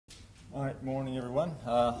All right, morning everyone.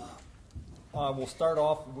 We'll start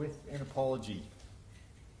off with anthropology.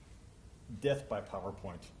 Death by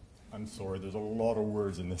PowerPoint. I'm sorry, there's a lot of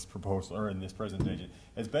words in this proposal or in this presentation.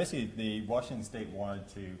 It's basically the Washington State wanted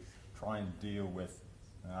to try and deal with.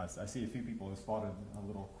 I see a few people have spotted a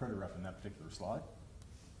little critter up in that particular slide.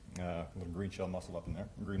 A little green shell mussel up in there,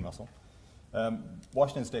 green mussel.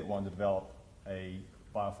 Washington State wanted to develop a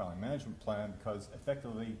biofouling management plan because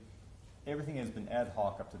effectively everything has been ad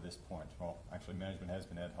hoc up to this point. Well, actually management has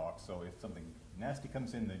been ad hoc, so if something nasty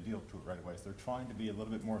comes in, they deal to it right away. So they're trying to be a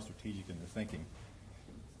little bit more strategic in their thinking.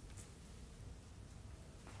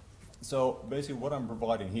 So basically what I'm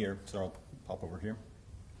providing here, so I'll pop over here.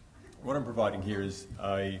 What I'm providing here is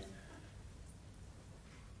a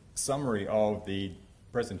summary of the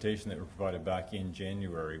presentation that we provided back in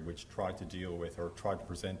January, which tried to deal with or tried to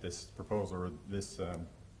present this proposal or this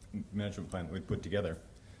management plan that we put together.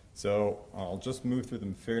 So I'll just move through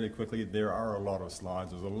them fairly quickly. There are a lot of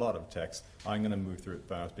slides, there's a lot of text. I'm going to move through it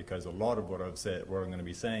fast because a lot of what I've said, what I'm going to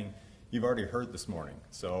be saying, you've already heard this morning.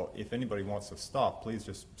 So if anybody wants to stop, please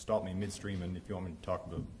just stop me midstream, and if you want me to talk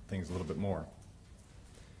about things a little bit more.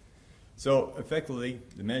 So effectively,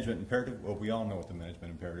 the management imperative, well, we all know what the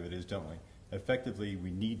management imperative is, don't we? Effectively,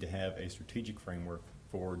 we need to have a strategic framework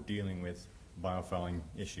for dealing with biofouling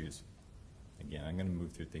issues. Again, I'm going to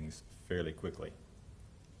move through things fairly quickly.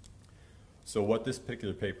 So what this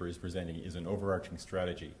particular paper is presenting is an overarching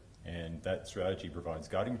strategy, and that strategy provides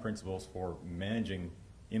guiding principles for managing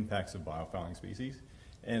impacts of biofouling species,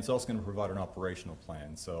 and it's also going to provide an operational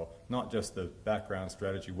plan. So not just the background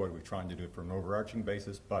strategy, what are we trying to do from an overarching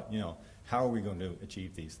basis, but how are we going to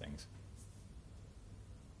achieve these things?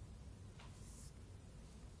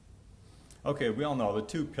 Okay, we all know the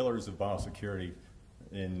two pillars of biosecurity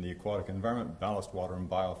in the aquatic environment, ballast water and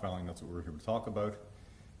biofouling. That's what we're here to talk about.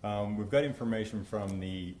 We've got information from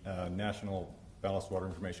the National Ballast Water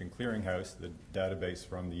Information Clearinghouse, the database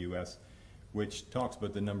from the US, which talks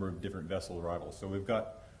about the number of different vessel arrivals. So we've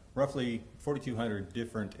got roughly 4,200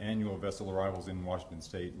 different annual vessel arrivals in Washington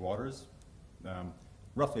State waters.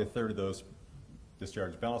 Roughly a third of those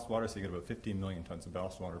discharge ballast water, so you get about 15 million tons of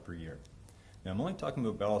ballast water per year. Now I'm only talking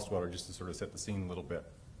about ballast water just to sort of set the scene a little bit.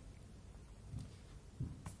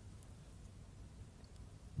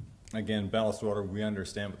 Again, ballast water, we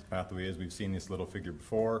understand what the pathway is. We've seen this little figure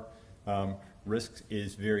before. Risk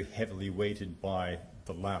is very heavily weighted by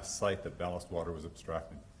the last site that ballast water was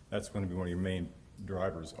abstracted. That's going to be one of your main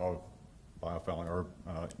drivers of biofouling or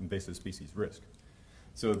invasive species risk.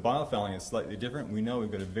 So biofouling is slightly different. We know we've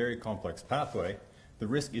got a very complex pathway. The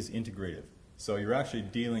risk is integrative. So you're actually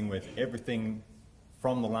dealing with everything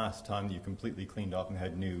from the last time that you completely cleaned up and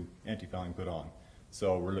had new anti-fouling put on.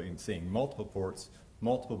 So we're seeing multiple ports,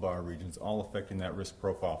 multiple bioregions, all affecting that risk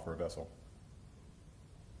profile for a vessel.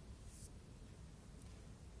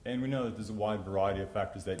 And we know that there's a wide variety of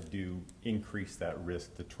factors that do increase that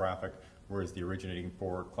risk to traffic, whereas the originating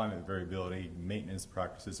port, climate variability, maintenance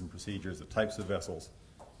practices and procedures, the types of vessels.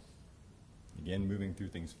 Again, moving through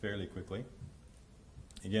things fairly quickly.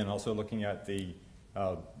 Again, also looking at the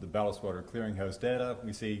ballast water clearinghouse data,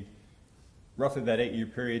 we see roughly that 8-year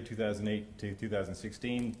period, 2008 to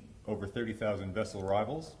 2016, over 30,000 vessel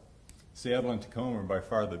arrivals. Seattle and Tacoma are by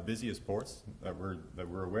far the busiest ports that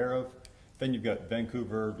we're aware of. Then you've got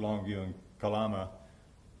Vancouver, Longview, and Kalama,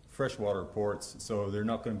 freshwater ports, so they're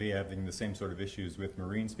not going to be having the same sort of issues with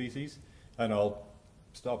marine species. And I'll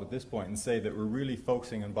stop at this point and say that we're really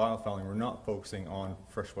focusing on biofouling. We're not focusing on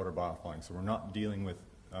freshwater biofouling, so we're not dealing with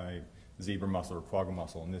zebra mussel or quagga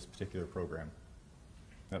mussel in this particular program.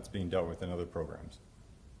 That's being dealt with in other programs.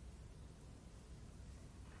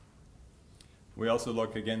 We also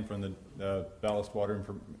look again from the ballast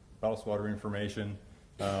water information,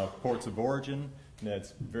 ports of origin.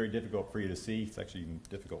 That's very difficult for you to see. It's actually even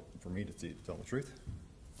difficult for me to see, to tell the truth.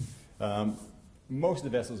 Most of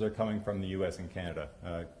the vessels are coming from the US and Canada.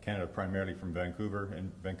 Canada primarily from Vancouver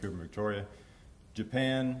and Vancouver, Victoria.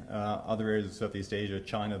 Japan, other areas of Southeast Asia,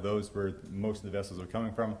 China, those where most of the vessels are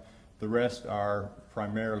coming from. The rest are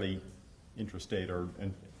primarily intrastate or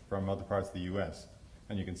from other parts of the US.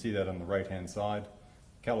 And you can see that on the right-hand side.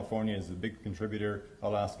 California is a big contributor,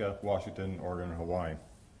 Alaska, Washington, Oregon, and Hawaii.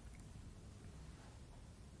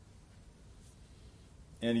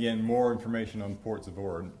 And again, more information on ports of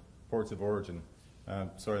origin.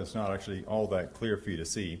 Sorry, it's not actually all that clear for you to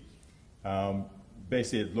see.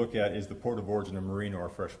 Basically, look at is the port of origin a marine or a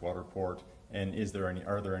freshwater port, and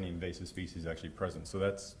are there any invasive species actually present? So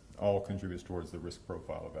that's all contributes towards the risk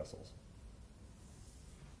profile of vessels.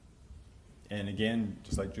 And again,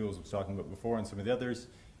 just like Jules was talking about before and some of the others,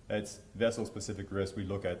 It's vessel-specific risk. We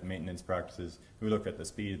look at maintenance practices. We look at the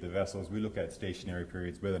speed of the vessels. We look at stationary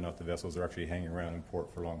periods, whether or not the vessels are actually hanging around in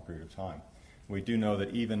port for a long period of time. We do know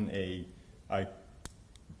that even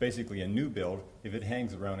basically a new build, if it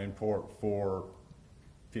hangs around in port for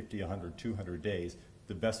 50, 100, 200 days,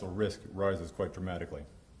 the vessel risk rises quite dramatically.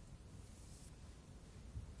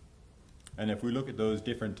 And if we look at those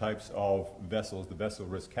different types of vessels, the vessel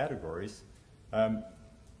risk categories,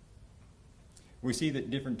 we see that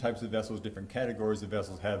different types of vessels, different categories of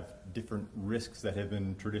vessels have different risks that have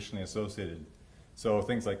been traditionally associated. So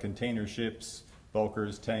things like container ships,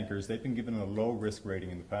 bulkers, tankers, they've been given a low risk rating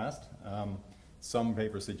in the past. Some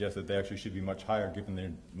papers suggest that they actually should be much higher given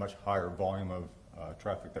the much higher volume of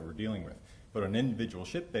traffic that we're dealing with. But on an individual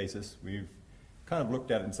ship basis, we've kind of looked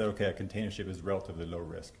at it and said, okay, a container ship is relatively low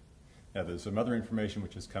risk. Now there's some other information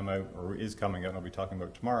which has come out or is coming out, and I'll be talking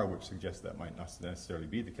about tomorrow, which suggests that might not necessarily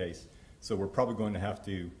be the case. So we're probably going to have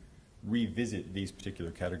to revisit these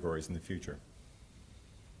particular categories in the future.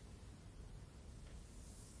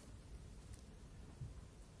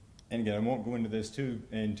 And again, I won't go into this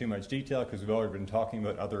in too much detail because we've already been talking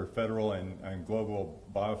about other federal and global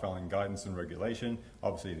biofouling guidance and regulation.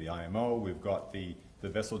 Obviously the IMO, we've got the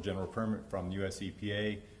vessel general permit from US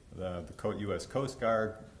EPA, the US Coast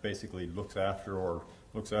Guard basically looks after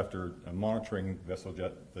monitoring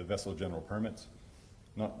the vessel general permits.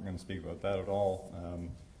 Not going to speak about that at all.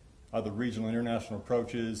 Other regional and international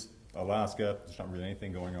approaches, Alaska, there's not really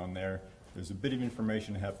anything going on there. There's a bit of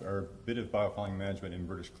information, or a bit of biofouling management in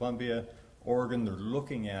British Columbia. Oregon, they're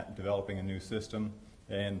looking at developing a new system,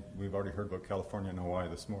 and we've already heard about California and Hawaii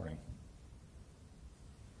this morning.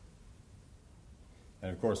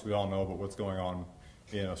 And of course, we all know about what's going on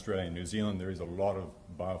in Australia and New Zealand. There is a lot of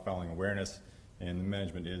biofouling awareness, and the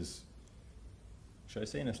management is, should I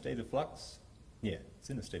say, in a state of flux? Yeah, it's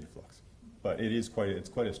in a state of flux. But it's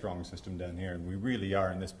quite a strong system down here, and we really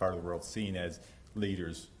are in this part of the world seen as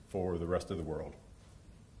leaders for the rest of the world.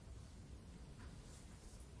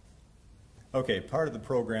 Okay, part of the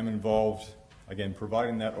program involved, again,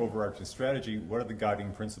 providing that overarching strategy. What are the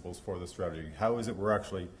guiding principles for the strategy? How is it we're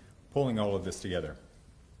actually pulling all of this together?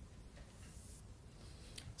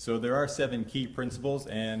 So there are 7 key principles,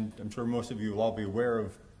 and I'm sure most of you will all be aware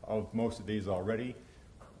of most of these already.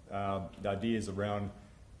 The idea is around,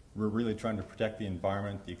 we're really trying to protect the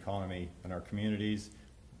environment, the economy, and our communities.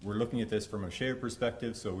 We're looking at this from a shared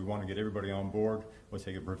perspective, so we want to get everybody on board. We'll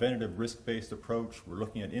take a preventative risk-based approach. We're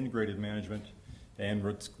looking at integrated management, and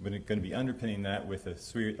we're going to be underpinning that with a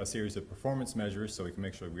series of performance measures so we can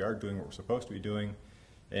make sure we are doing what we're supposed to be doing,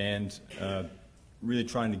 and really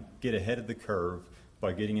trying to get ahead of the curve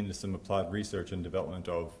by getting into some applied research and development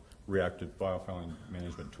of reactive biofouling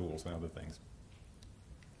management tools and other things.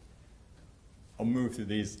 I'll move through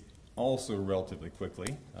these also relatively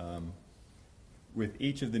quickly. With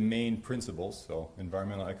each of the main principles, so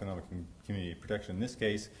environmental, economic, and community protection, in this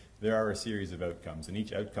case, there are a series of outcomes, and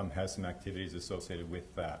each outcome has some activities associated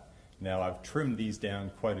with that. Now, I've trimmed these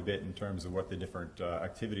down quite a bit in terms of what the different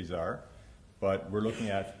activities are, but we're looking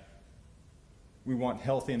at, we want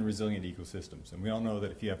healthy and resilient ecosystems, and we all know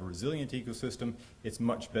that if you have a resilient ecosystem, it's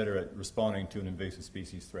much better at responding to an invasive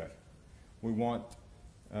species threat. We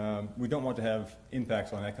don't want to have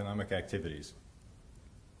impacts on economic activities.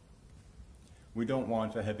 We don't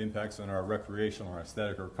want to have impacts on our recreational or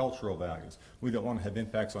aesthetic or cultural values. We don't want to have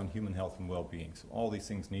impacts on human health and well-being. So all these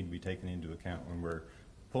things need to be taken into account when we're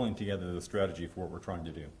pulling together the strategy for what we're trying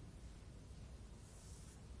to do.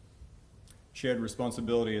 Shared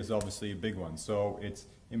responsibility is obviously a big one. So it's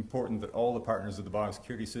important that all the partners of the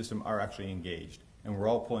biosecurity system are actually engaged, and we're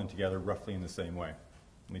all pulling together roughly in the same way.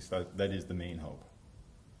 At least that is the main hope.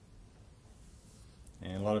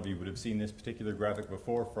 And a lot of you would have seen this particular graphic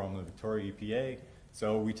before from the Victoria EPA.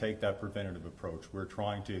 So we take that preventative approach. We're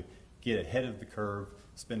trying to get ahead of the curve,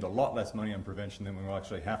 spend a lot less money on prevention than we will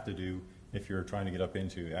actually have to do if you're trying to get up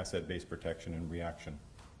into asset-based protection and reaction.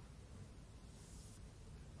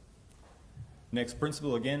 Next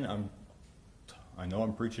principle, again, I know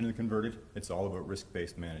I'm preaching to the converted. It's all about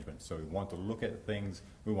risk-based management. So we want to look at things,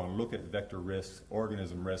 we want to look at vector risks,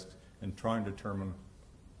 organism risks, and try and determine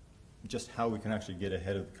just how we can actually get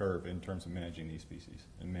ahead of the curve in terms of managing these species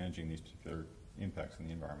and managing these particular impacts in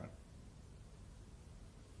the environment.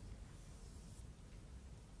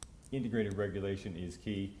 Integrated regulation is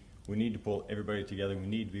key. We need to pull everybody together. We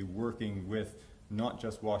need to be working with not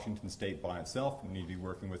just Washington State by itself. We need to be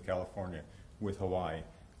working with California, with Hawaii,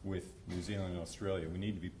 with New Zealand and Australia. We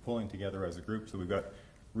need to be pulling together as a group so we've got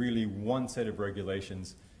really one set of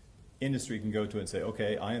regulations. Industry can go to it and say,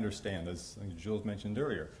 okay, I understand, as Jules mentioned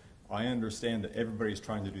earlier, I understand that everybody's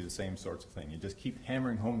trying to do the same sorts of thing. You just keep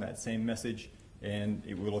hammering home that same message and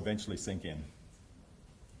it will eventually sink in.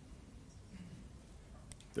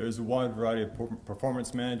 There's a wide variety of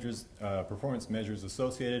performance measures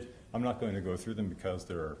associated. I'm not going to go through them because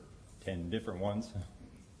there are 10 different ones.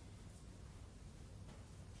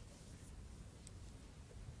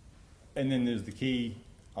 And then there's the key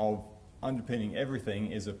of underpinning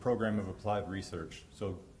everything is a program of applied research.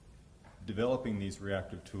 So developing these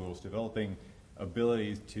reactive tools, developing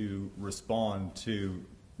abilities to respond to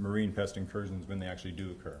marine pest incursions when they actually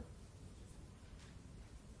do occur.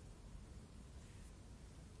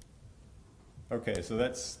 Okay, so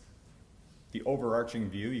that's the overarching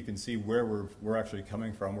view. You can see where we're actually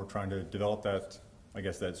coming from. We're trying to develop that, I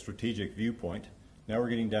guess, that strategic viewpoint. Now we're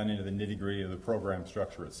getting down into the nitty-gritty of the program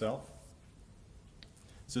structure itself.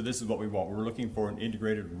 So this is what we want. We're looking for an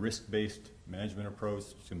integrated risk-based management approach.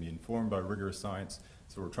 It's going to be informed by rigorous science.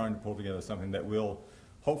 So we're trying to pull together something that will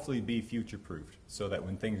hopefully be future-proofed so that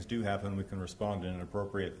when things do happen, we can respond in an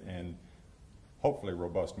appropriate and hopefully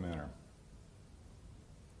robust manner.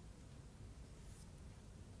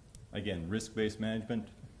 Again, risk-based management,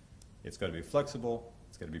 it's got to be flexible,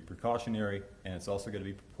 it's got to be precautionary, and it's also got to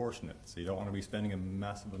be proportionate. So you don't want to be spending a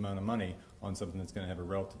massive amount of money on something that's going to have a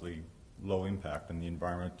relatively low impact on the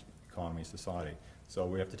environment, economy, society. So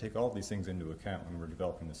we have to take all of these things into account when we're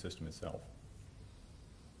developing the system itself.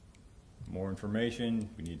 More information,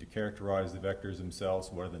 we need to characterize the vectors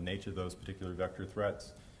themselves. What are the nature of those particular vector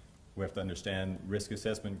threats? We have to understand risk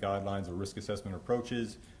assessment guidelines or risk assessment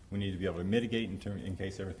approaches. We need to be able to mitigate in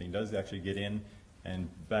case everything does actually get in. And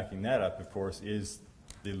backing that up, of course, is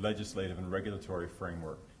the legislative and regulatory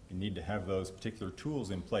framework. You need to have those particular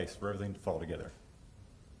tools in place for everything to fall together.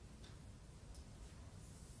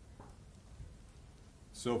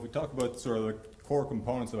 So if we talk about sort of the core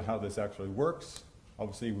components of how this actually works,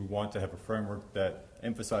 obviously we want to have a framework that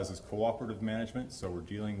emphasizes cooperative management. So we're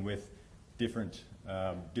dealing with different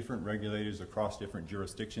regulators across different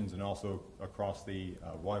jurisdictions and also across the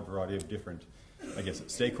wide variety of different, I guess,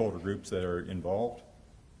 stakeholder groups that are involved.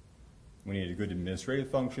 We need a good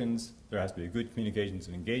administrative functions. There has to be a good communications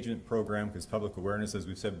and engagement program because public awareness, as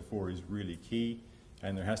we've said before, is really key.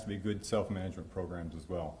 And there has to be good self-management programs as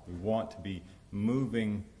well. We want to be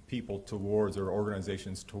moving people towards, or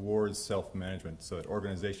organizations towards, self-management so that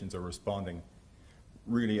organizations are responding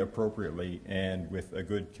really appropriately and with a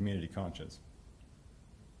good community conscience.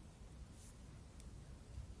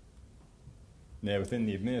 Now within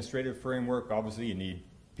the administrative framework, obviously you need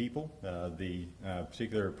people. The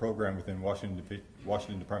particular program within Washington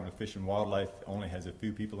Department of Fish and Wildlife only has a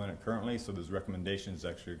few people in it currently, so there's recommendations to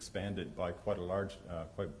actually expand it by quite a large,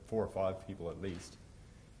 4 or 5 people at least.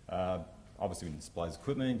 Obviously we need supplies,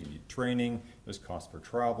 equipment, you need training, there's cost for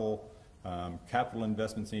travel, capital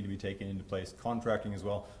investments need to be taken into place, contracting as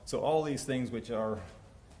well. So all these things which are,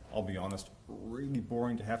 I'll be honest, really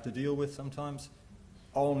boring to have to deal with sometimes,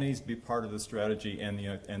 all needs to be part of the strategy and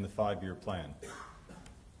the 5-year plan.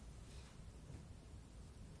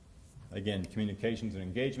 Again, communications and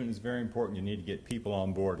engagement is very important. You need to get people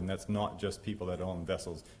on board, and that's not just people that own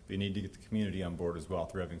vessels, but you need to get the community on board as well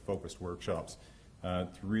through having focused workshops, to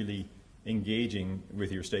really engaging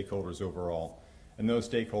with your stakeholders overall. And those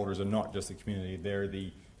stakeholders are not just the community, they're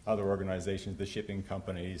the other organizations, the shipping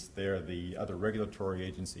companies, they're the other regulatory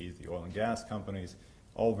agencies, the oil and gas companies,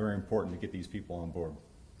 all very important to get these people on board.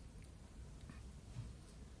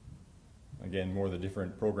 Again, more of the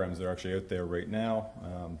different programs that are actually out there right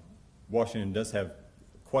now. Washington does have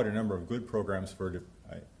quite a number of good programs for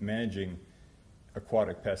managing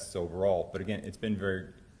aquatic pests overall, but again, it's been very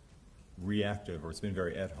reactive, or it's been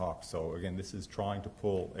very ad hoc. So again, this is trying to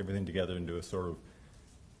pull everything together into a sort of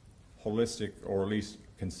holistic, or at least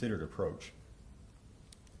considered approach.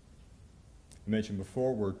 I mentioned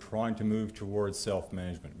before, we're trying to move towards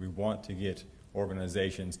self-management. We want to get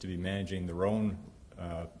organizations to be managing their own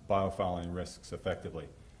biofouling risks effectively.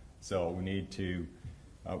 So we need to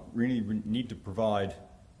really need to provide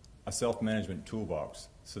a self-management toolbox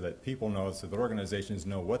so that people know, so that organizations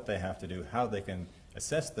know what they have to do, how they can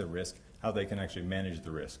assess the risk, how they can actually manage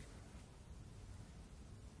the risk.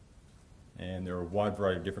 And there are a wide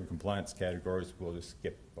variety of different compliance categories. We'll just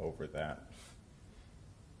skip over that.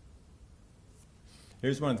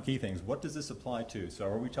 Here's one of the key things. What does this apply to? So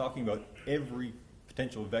are we talking about every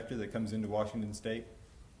potential vector that comes into Washington State?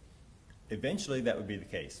 Eventually that would be the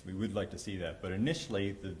case. We would like to see that. But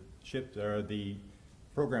initially the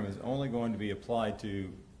program is only going to be applied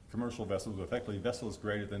to commercial vessels, effectively vessels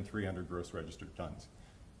greater than 300 gross registered tons.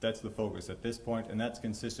 That's the focus at this point, and that's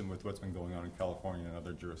consistent with what's been going on in California and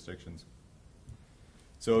other jurisdictions.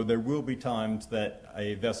 So there will be times that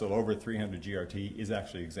a vessel over 300 GRT is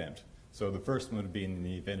actually exempt. So the first one would be in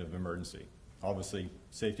the event of emergency. Obviously,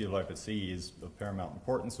 safety of life at sea is of paramount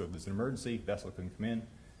importance, so if there's an emergency, vessel can come in.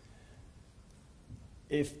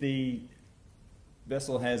 If the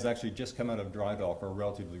vessel has actually just come out of dry dock or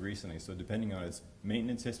relatively recently, so depending on its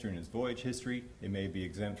maintenance history and its voyage history, it may be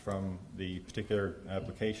exempt from the particular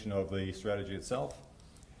application of the strategy itself.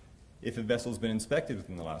 If a vessel's been inspected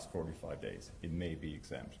within the last 45 days, it may be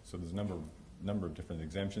exempt. So there's a number of different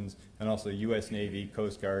exemptions, and also U.S. Navy,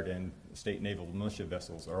 Coast Guard, and state naval militia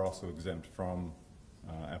vessels are also exempt from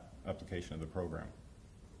application of the program.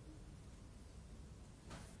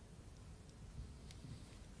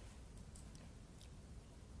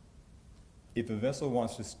 If a vessel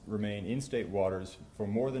wants to remain in state waters for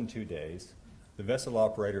more than 2 days, the vessel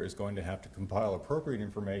operator is going to have to compile appropriate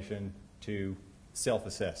information to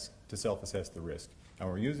self-assess the risk. And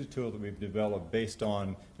we're using a tool that we've developed based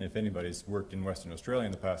on, and if anybody's worked in Western Australia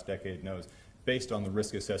in the past decade knows, based on the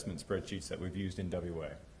risk assessment spreadsheets that we've used in WA.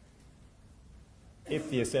 If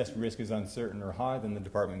the assessed risk is uncertain or high, then the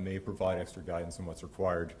department may provide extra guidance on what's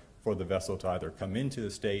required for the vessel to either come into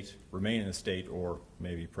the state, remain in the state, or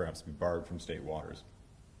maybe perhaps be barred from state waters.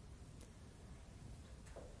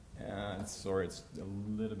 And sorry, it's a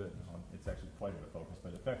little bit, it's actually quite a bit of focus,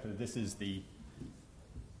 but effectively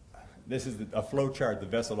this is a flow chart the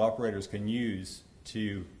vessel operators can use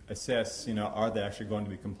to assess, are they actually going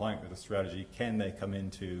to be compliant with the strategy? Can they come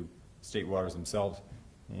into state waters themselves?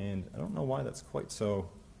 And I don't know why that's quite so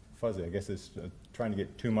fuzzy. I guess it's trying to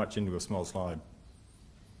get too much into a small slide.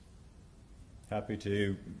 Happy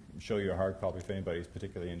to show you a hard copy if anybody's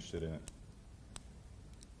particularly interested in it.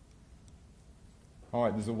 All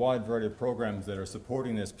right, there's a wide variety of programs that are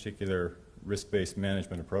supporting this particular risk-based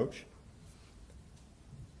management approach.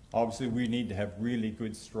 Obviously, we need to have really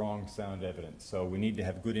good, strong, sound evidence. So we need to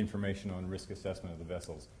have good information on risk assessment of the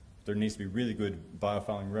vessels. There needs to be really good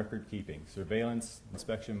biofouling record keeping, surveillance,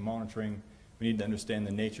 inspection, monitoring. We need to understand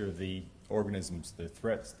the nature of the organisms, their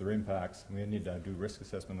threats, their impacts, and we need to do risk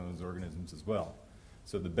assessment on those organisms as well.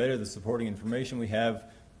 So the better the supporting information we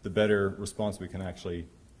have, the better response we can actually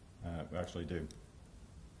do.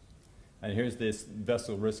 And here's this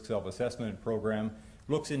vessel risk self-assessment program.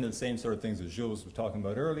 Looks into the same sort of things as Jules was talking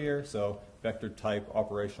about earlier, so vector type,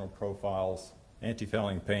 operational profiles,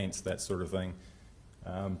 anti-fouling paints, that sort of thing.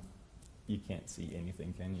 You can't see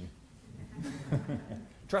anything, can you?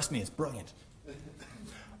 Trust me, it's brilliant.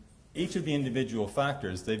 Each of the individual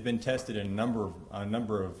factors, they've been tested in a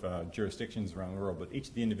number of jurisdictions around the world, but each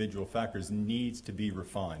of the individual factors needs to be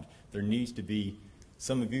refined. There needs to be,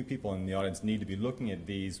 some of you people in the audience need to be looking at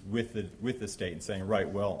these with the state and saying, right,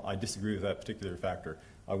 well, I disagree with that particular factor.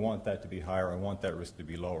 I want that to be higher. I want that risk to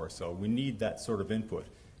be lower. So we need that sort of input.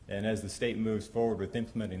 And as the state moves forward with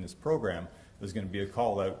implementing this program, there's going to be a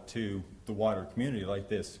call out to the wider community like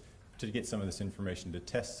this to get some of this information to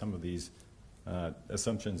test some of these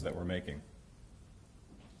assumptions that we're making.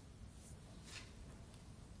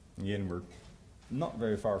 Again, we're not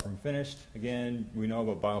very far from finished. Again, we know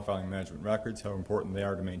about biofouling management records, how important they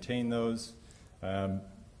are to maintain those.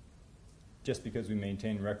 Just because we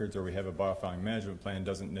maintain records or we have a biofouling management plan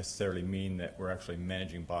doesn't necessarily mean that we're actually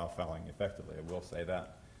managing biofouling effectively. I will say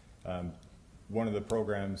that. One of the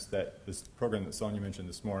programs this program that Sonia mentioned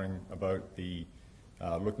this morning about the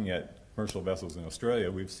looking at commercial vessels in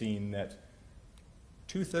Australia, we've seen that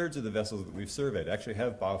 2/3 of the vessels that we've surveyed actually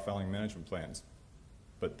have biofouling management plans.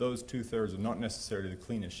 But those 2/3 are not necessarily the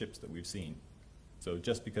cleanest ships that we've seen. So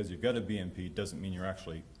just because you've got a BMP doesn't mean you're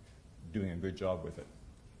actually doing a good job with it.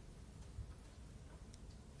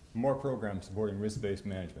 More programs supporting risk-based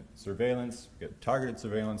management. Surveillance, we get targeted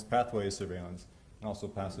surveillance, pathway surveillance, and also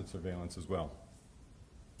passive surveillance as well.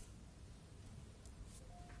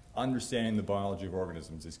 Understanding the biology of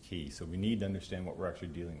organisms is key, so we need to understand what we're actually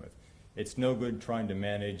dealing with. It's no good trying to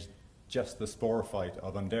manage just the sporophyte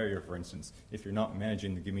of Undaria, for instance, if you're not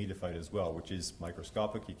managing the gametophyte as well, which is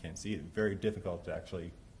microscopic, you can't see it, very difficult to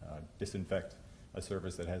actually disinfect a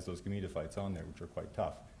surface that has those gametophytes on there, which are quite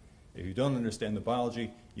tough. If you don't understand the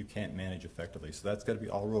biology, you can't manage effectively, so that's got to be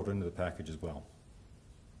all rolled into the package as well.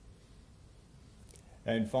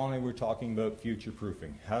 And finally, we're talking about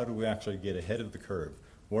future-proofing. How do we actually get ahead of the curve?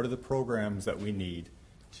 What are the programs that we need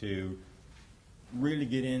to really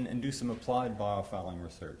get in and do some applied biofouling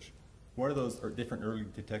research? What are those different early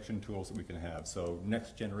detection tools that we can have? So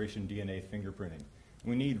next generation DNA fingerprinting.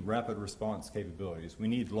 We need rapid response capabilities. We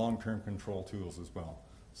need long-term control tools as well.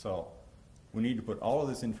 So we need to put all of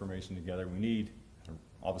this information together. We need,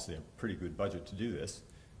 obviously, a pretty good budget to do this.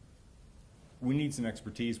 We need some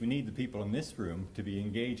expertise. We need the people in this room to be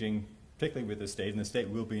engaging particularly with the state, and the state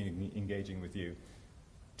will be engaging with you,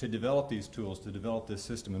 to develop these tools, to develop this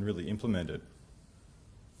system and really implement it.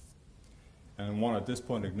 And I want at this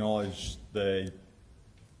point to acknowledge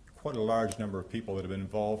quite a large number of people that have been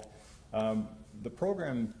involved. The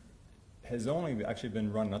program has only actually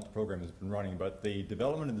been run, not the program has been running, but the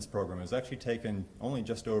development of this program has actually taken only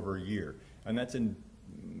just over a year. And that's in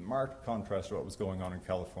marked contrast to what was going on in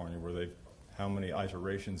California, where how many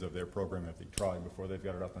iterations of their program have they tried before they've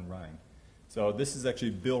got it up and running. So this is actually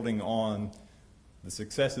building on the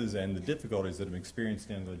successes and the difficulties that have been experienced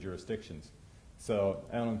in the jurisdictions. So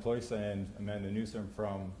Alan Ployce and Amanda Newsom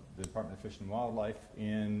from the Department of Fish and Wildlife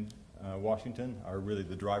in Washington are really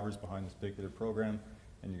the drivers behind this particular program.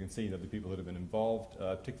 And you can see that the people that have been involved,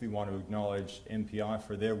 particularly want to acknowledge MPI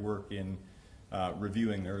for their work in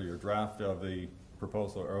reviewing the earlier draft of the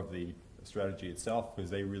proposal or of the strategy itself,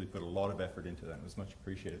 because they really put a lot of effort into that. It was much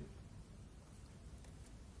appreciated.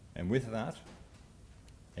 And with that,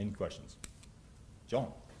 any questions?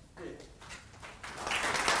 John. Great.